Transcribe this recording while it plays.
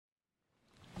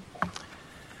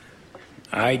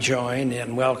I join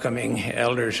in welcoming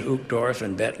Elders Uchtdorf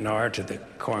and Bettnar to the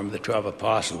Quorum of the 12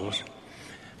 Apostles.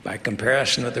 By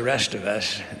comparison with the rest of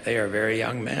us, they are very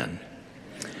young men.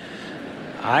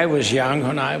 I was young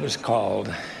when I was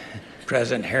called.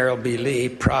 President Harold B. Lee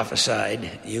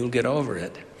prophesied, "You'll get over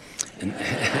it." And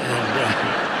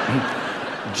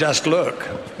just look.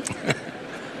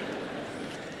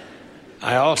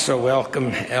 I also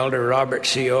welcome Elder Robert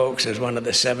C. Oakes as one of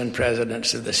the 7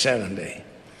 presidents of the 70.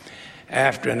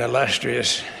 After an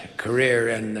illustrious career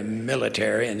in the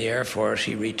military, in the Air Force,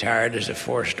 he retired as a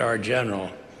 4-star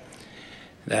general.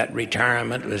 That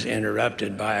retirement was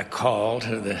interrupted by a call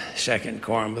to the Second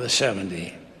Quorum of the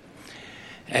 70.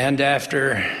 And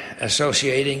after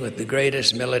associating with the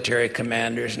greatest military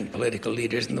commanders and political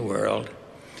leaders in the world,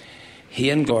 he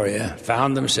and Gloria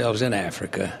found themselves in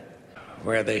Africa,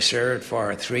 where they served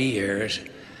for 3 years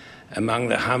among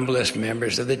the humblest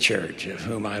members of the church, of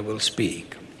whom I will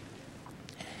speak.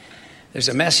 There's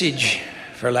a message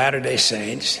for Latter-day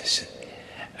Saints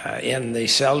in the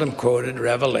seldom quoted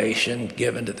revelation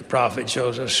given to the prophet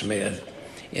Joseph Smith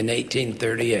in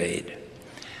 1838.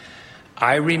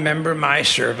 "I remember my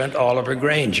servant Oliver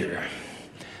Granger.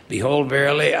 Behold,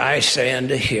 verily I say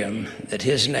unto him that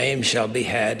his name shall be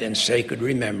had in sacred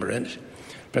remembrance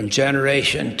from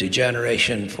generation to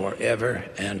generation, forever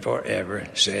and forever,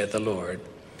 saith the Lord."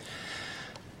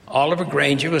 Oliver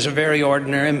Granger was a very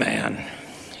ordinary man.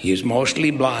 He was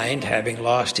mostly blind, having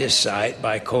lost his sight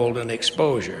by cold and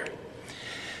exposure.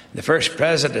 The first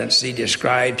presidency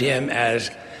described him as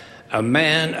a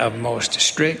man of most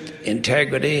strict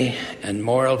integrity and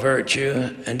moral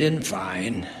virtue, and in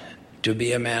fine, to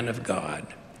be a man of God.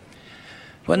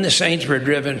 When the saints were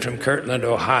driven from Kirtland,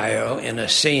 Ohio, in a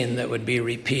scene that would be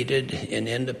repeated in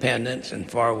Independence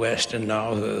and Far West and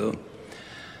Nauvoo,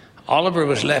 Oliver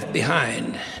was left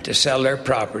behind to sell their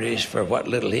properties for what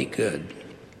little he could.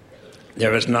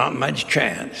 There was not much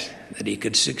chance that he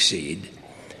could succeed,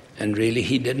 and really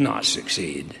he did not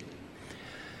succeed.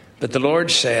 But the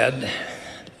Lord said,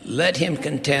 "Let him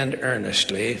contend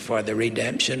earnestly for the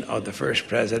redemption of the first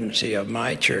presidency of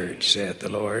my church, saith the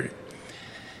Lord.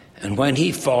 And when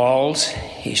he falls,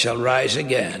 he shall rise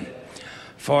again,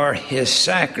 for his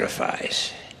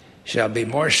sacrifice shall be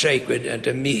more sacred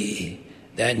unto me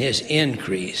than his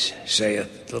increase,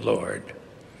 saith the Lord."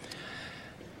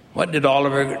 What did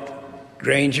Oliver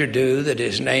Granger do that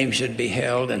his name should be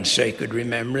held in sacred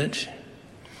remembrance?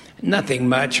 Nothing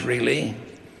much, really.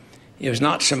 It was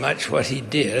not so much what he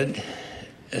did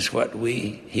as what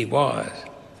he was.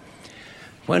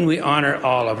 When we honor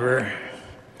Oliver,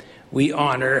 we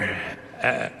honor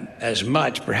as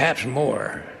much, perhaps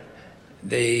more,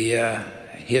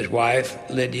 his wife,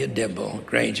 Lydia Dibble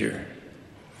Granger.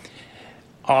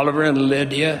 Oliver and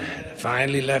Lydia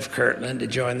finally left Kirtland to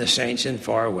join the saints in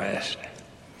Far West.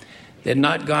 They had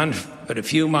not gone but a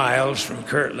few miles from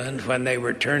Kirtland when they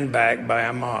were turned back by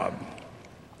a mob.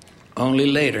 Only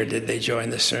later did they join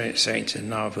the saints in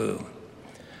Nauvoo.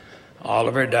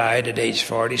 Oliver died at age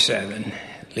 47,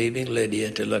 leaving Lydia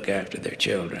to look after their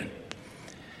children.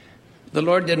 The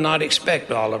Lord did not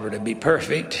expect Oliver to be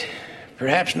perfect,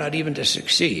 perhaps not even to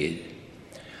succeed.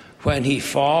 When he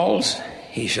falls,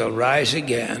 he shall rise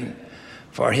again,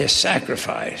 for his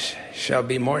sacrifice shall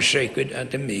be more sacred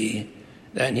unto me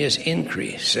than his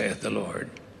increase, saith the Lord.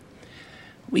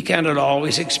 We cannot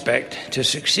always expect to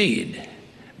succeed,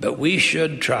 but we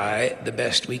should try the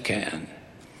best we can.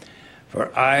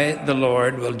 For I, the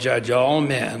Lord, will judge all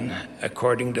men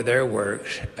according to their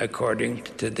works, according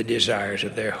to the desires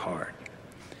of their heart.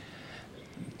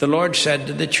 The Lord said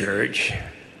to the church,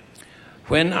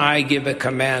 "When I give a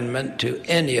commandment to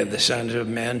any of the sons of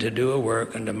men to do a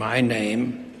work unto my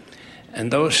name, and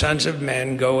those sons of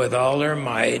men go with all their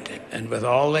might and with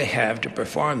all they have to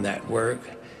perform that work,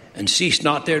 and cease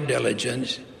not their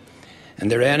diligence, and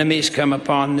their enemies come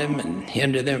upon them and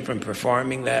hinder them from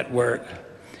performing that work,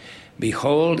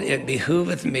 behold, it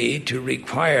behooveth me to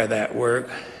require that work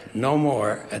no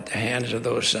more at the hands of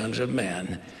those sons of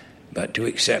men, but to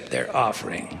accept their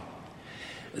offering.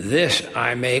 This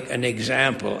I make an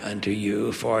example unto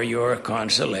you for your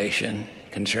consolation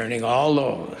concerning all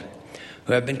those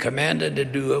who have been commanded to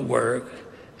do a work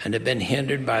and have been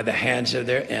hindered by the hands of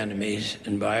their enemies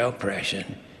and by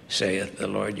oppression, saith the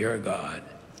Lord your God."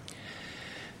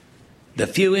 The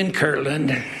few in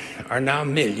Kirtland are now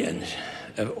millions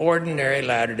of ordinary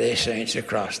Latter-day Saints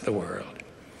across the world.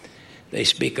 They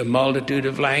speak a multitude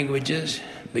of languages,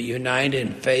 but unite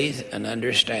in faith and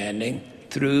understanding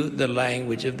through the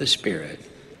language of the Spirit.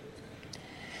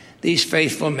 These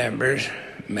faithful members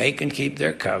make and keep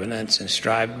their covenants and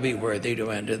strive to be worthy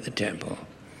to enter the temple.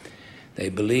 They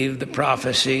believed the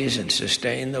prophecies and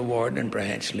sustained the ward and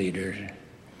branch leaders.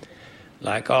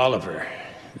 Like Oliver,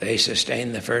 they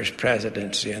sustained the first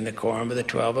presidency and the quorum of the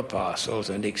 12 apostles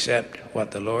and accept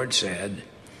what the Lord said.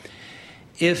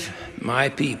 If my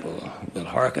people will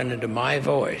hearken unto my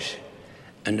voice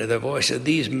and to the voice of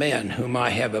these men whom I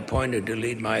have appointed to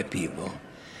lead my people,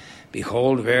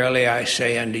 behold, verily I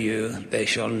say unto you, they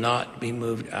shall not be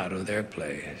moved out of their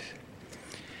place.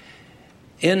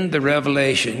 In the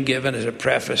revelation given as a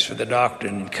preface for the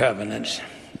Doctrine and Covenants,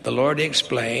 the Lord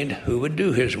explained who would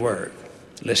do his work.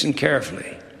 Listen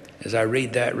carefully as I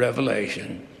read that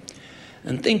revelation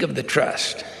and think of the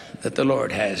trust that the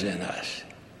Lord has in us.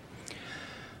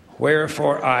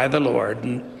 Wherefore I, the Lord,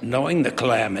 knowing the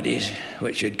calamities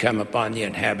which should come upon the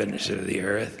inhabitants of the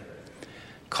earth,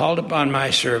 called upon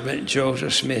my servant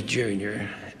Joseph Smith, Jr.,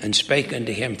 and spake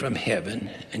unto him from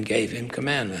heaven, and gave him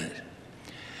commandments.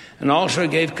 And also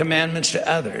gave commandments to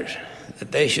others,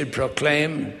 that they should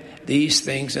proclaim these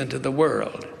things unto the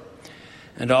world.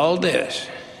 And all this,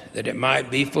 that it might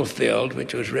be fulfilled,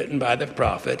 which was written by the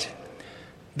prophet,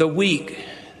 the weak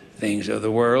things of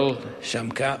the world shall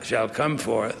come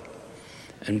forth,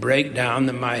 and break down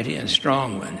the mighty and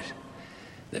strong ones,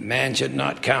 that man should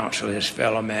not counsel his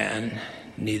fellow man,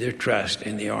 neither trust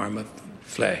in the arm of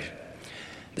flesh.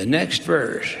 The next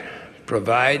verse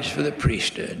provides for the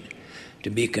priesthood to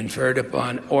be conferred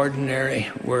upon ordinary,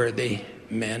 worthy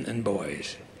men and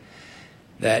boys,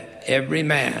 that every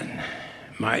man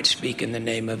might speak in the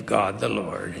name of God the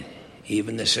Lord,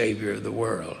 even the Savior of the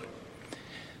world,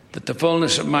 that the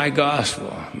fullness of my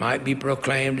gospel might be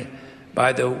proclaimed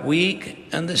by the weak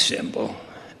and the simple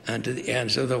unto the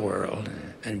ends of the world,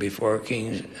 and before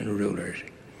kings and rulers.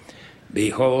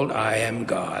 Behold, I am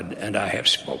God, and I have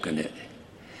spoken it.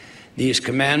 These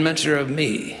commandments are of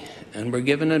me, and were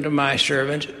given unto my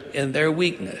servants in their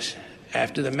weakness,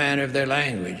 after the manner of their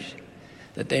language,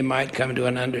 that they might come to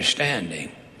an understanding.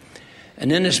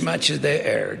 And inasmuch as they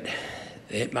erred,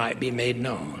 it might be made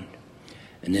known.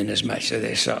 And inasmuch as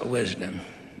they sought wisdom,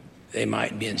 they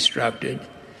might be instructed.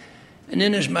 And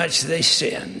inasmuch as they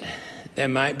sinned, they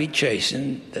might be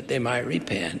chastened, that they might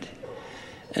repent.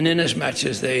 And inasmuch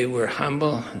as they were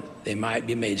humble, they might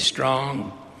be made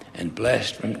strong, and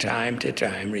blessed from time to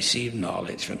time, receive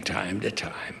knowledge from time to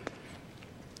time.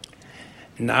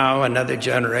 Now another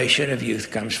generation of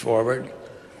youth comes forward.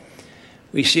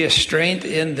 We see a strength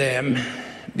in them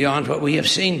beyond what we have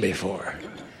seen before.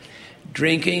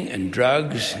 Drinking and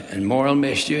drugs and moral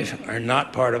mischief are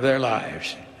not part of their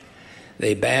lives.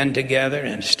 They band together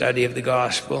in study of the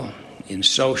gospel, in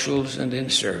socials and in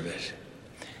service.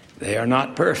 They are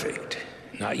not perfect,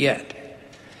 not yet.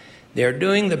 They are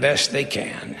doing the best they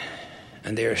can,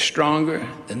 and they are stronger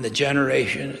than the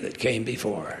generation that came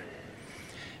before.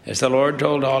 As the Lord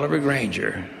told Oliver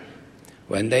Granger,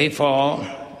 when they fall,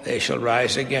 they shall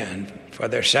rise again, for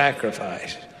their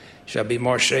sacrifice shall be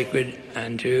more sacred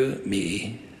unto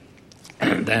me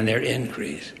than their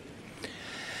increase.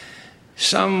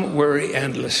 Some worry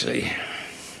endlessly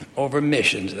over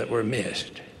missions that were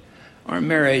missed, or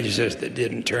marriages that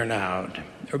didn't turn out,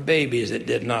 or babies that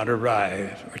did not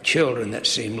arrive, or children that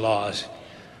seem lost,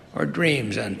 or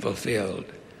dreams unfulfilled,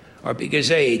 or because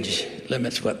age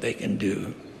limits what they can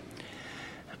do.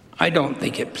 I don't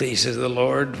think it pleases the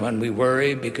Lord when we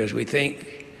worry because we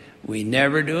think we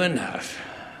never do enough,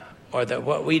 or that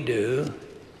what we do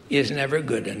is never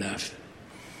good enough.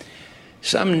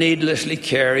 Some needlessly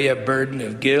carry a burden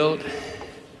of guilt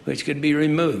which could be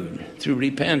removed through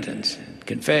repentance and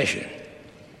confession.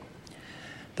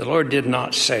 The Lord did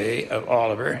not say of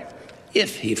Oliver,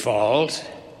 if he falls,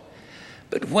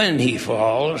 but when he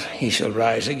falls, he shall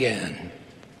rise again.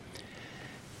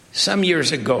 Some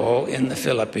years ago in the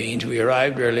Philippines, we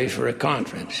arrived early for a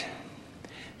conference.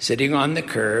 Sitting on the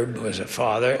curb was a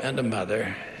father and a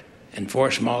mother and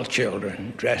 4 small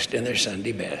children dressed in their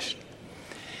Sunday best.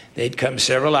 They'd come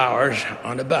several hours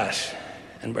on a bus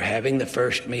and were having the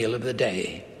first meal of the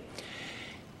day.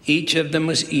 Each of them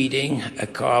was eating a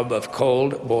cob of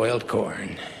cold boiled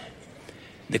corn.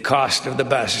 The cost of the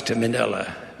bus to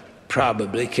Manila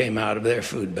probably came out of their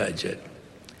food budget.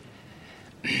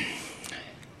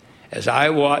 As I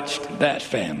watched that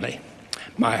family,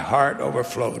 my heart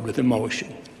overflowed with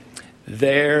emotion.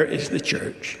 There is the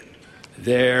church.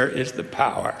 There is the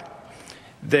power.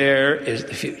 There is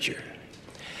the future.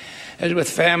 As with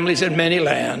families in many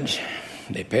lands,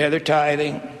 they pay their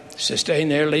tithing, sustain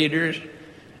their leaders,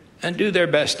 and do their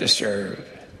best to serve.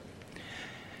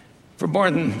 For more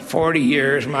than 40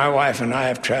 years, my wife and I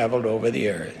have traveled over the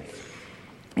earth.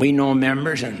 We know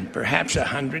members in perhaps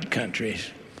 100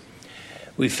 countries.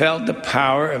 We felt the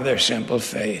power of their simple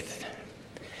faith.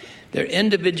 Their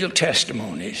individual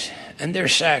testimonies and their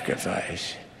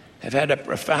sacrifice have had a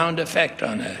profound effect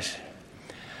on us.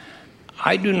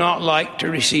 I do not like to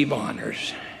receive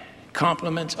honors.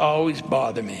 Compliments always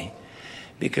bother me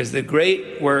because the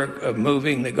great work of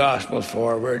moving the gospel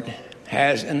forward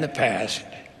has in the past,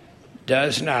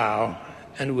 does now,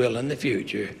 and will in the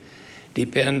future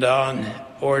depend on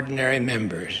ordinary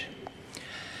members.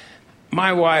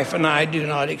 My wife and I do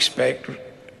not expect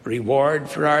reward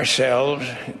for ourselves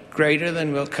greater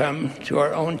than will come to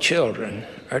our own children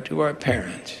or to our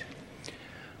parents.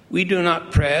 We do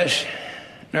not press,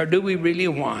 nor do we really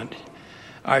want,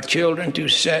 our children to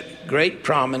set great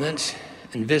prominence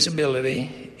and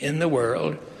visibility in the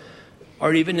world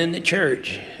or even in the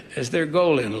church as their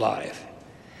goal in life.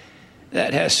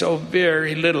 That has so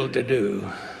very little to do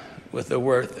with the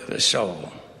worth of a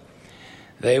soul.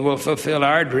 They will fulfill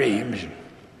our dreams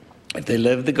if they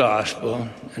live the gospel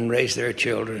and raise their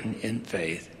children in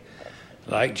faith.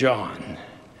 Like John,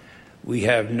 we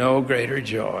have no greater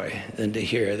joy than to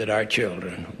hear that our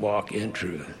children walk in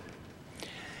truth.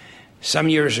 Some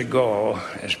years ago,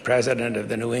 as president of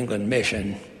the New England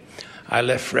Mission, I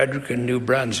left Fredericton, New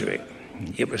Brunswick.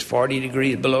 It was 40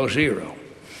 degrees below zero.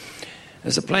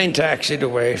 As the plane taxied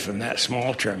away from that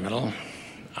small terminal,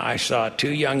 I saw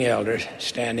two young elders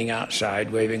standing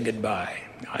outside waving goodbye.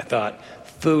 I thought,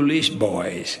 foolish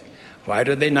boys, why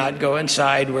do they not go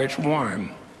inside where it's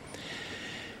warm?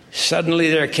 Suddenly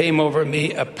there came over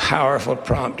me a powerful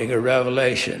prompting, a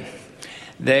revelation.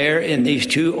 There in these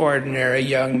two ordinary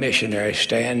young missionaries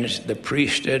stands the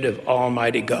priesthood of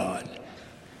Almighty God.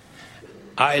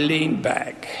 I leaned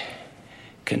back,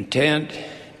 content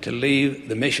to leave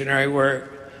the missionary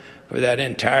work for that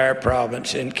entire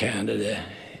province in Canada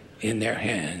in their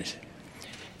hands.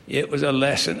 It was a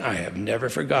lesson I have never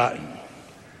forgotten.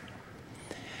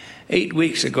 8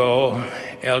 weeks ago,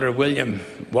 Elder William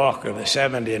Walker of the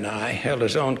 70 and I held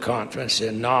his own conference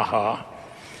in Naha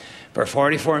for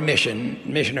 44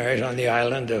 missionaries on the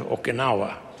island of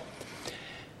Okinawa.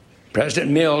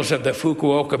 President Mills of the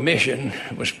Fukuoka Mission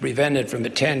was prevented from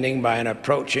attending by an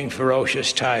approaching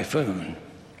ferocious typhoon.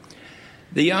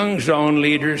 The young zone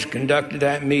leaders conducted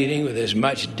that meeting with as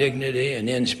much dignity and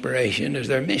inspiration as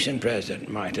their mission president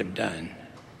might have done.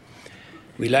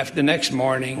 We left the next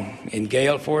morning in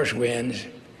gale-force winds,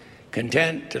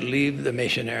 content to leave the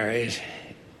missionaries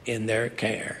in their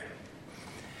care.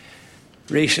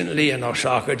 Recently in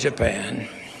Osaka, Japan,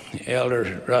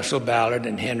 Elders Russell Ballard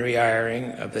and Henry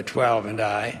Eyring of the 12 and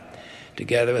I,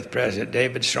 together with President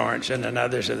David Sorensen and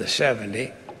others of the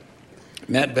 70,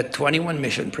 met with 21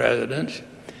 mission presidents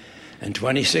and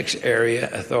 26 area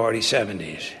authority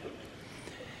 70s.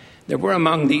 There were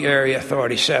among the area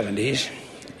authority 70s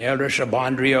Elder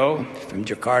Subandrio from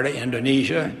Jakarta,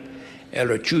 Indonesia,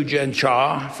 Elder Chujen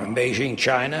Cha from Beijing,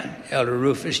 China, Elder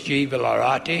Rufus G.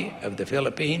 Villarati of the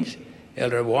Philippines,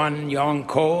 Elder Wan Yong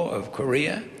Ko of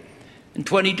Korea, and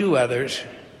 22 others,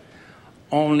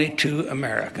 only 2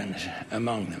 Americans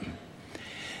among them.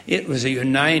 It was a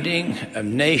uniting of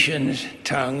nations,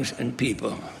 tongues, and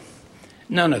people.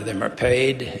 None of them are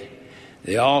paid.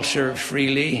 They all serve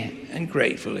freely and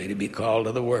gratefully to be called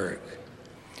to the work.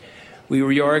 We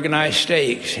reorganized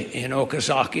stakes in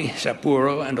Okazaki,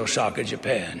 Sapporo, and Osaka,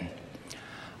 Japan.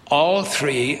 All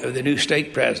 3 of the new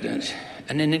stake presidents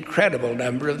and an incredible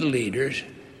number of the leaders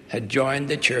had joined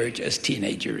the church as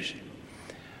teenagers.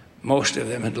 Most of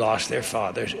them had lost their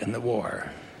fathers in the war.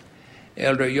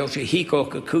 Elder Yoshihiko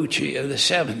Kikuchi of the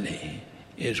 70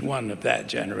 is one of that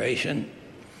generation.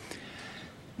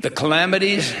 The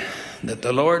calamities that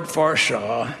the Lord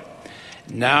foresaw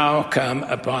now come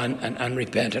upon an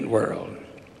unrepentant world.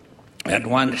 At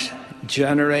once,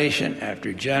 generation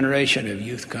after generation of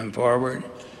youth come forward.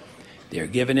 They are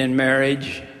given in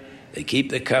marriage. They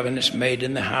keep the covenants made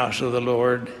in the house of the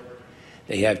Lord.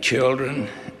 They have children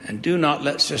and do not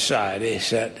let society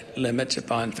set limits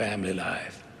upon family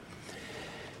life.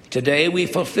 Today we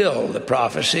fulfill the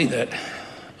prophecy that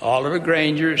Oliver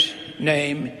Granger's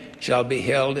name shall be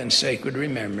held in sacred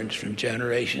remembrance from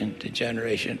generation to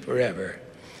generation forever.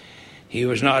 He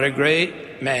was not a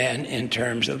great man in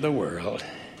terms of the world.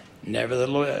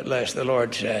 Nevertheless, the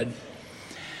Lord said,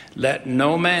 "Let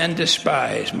no man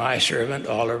despise my servant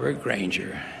Oliver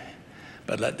Granger,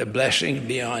 but let the blessing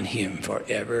be on him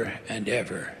forever and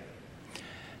ever."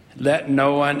 Let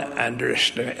no one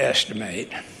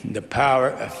underestimate the power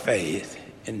of faith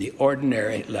in the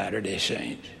ordinary Latter-day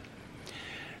Saints.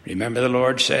 Remember, the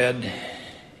Lord said,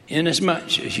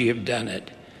 "Inasmuch as ye have done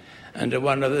it unto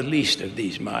one of the least of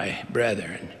these my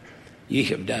brethren, ye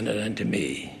have done it unto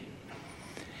me."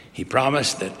 He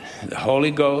promised that the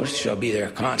Holy Ghost shall be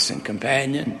their constant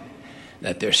companion,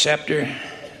 that their scepter,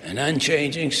 an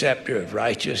unchanging scepter of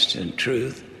righteousness and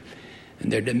truth,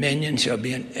 and their dominion shall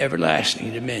be an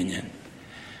everlasting dominion,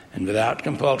 and without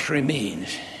compulsory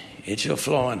means it shall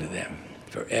flow unto them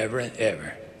forever and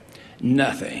ever.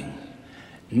 Nothing,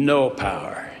 no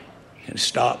power can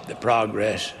stop the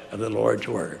progress of the Lord's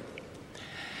word.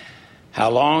 How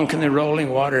long can the rolling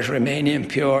waters remain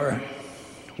impure?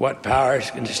 What powers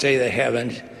can stay the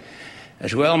heavens?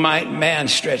 As well might man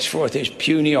stretch forth his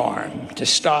puny arm to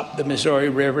stop the Missouri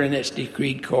River in its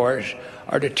decreed course,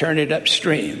 or to turn it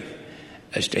upstream,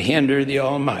 as to hinder the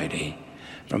Almighty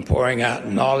from pouring out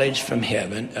knowledge from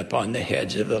heaven upon the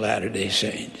heads of the Latter-day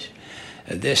Saints.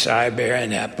 Of this I bear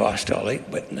an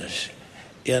apostolic witness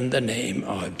in the name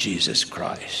of Jesus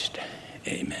Christ.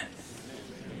 Amen.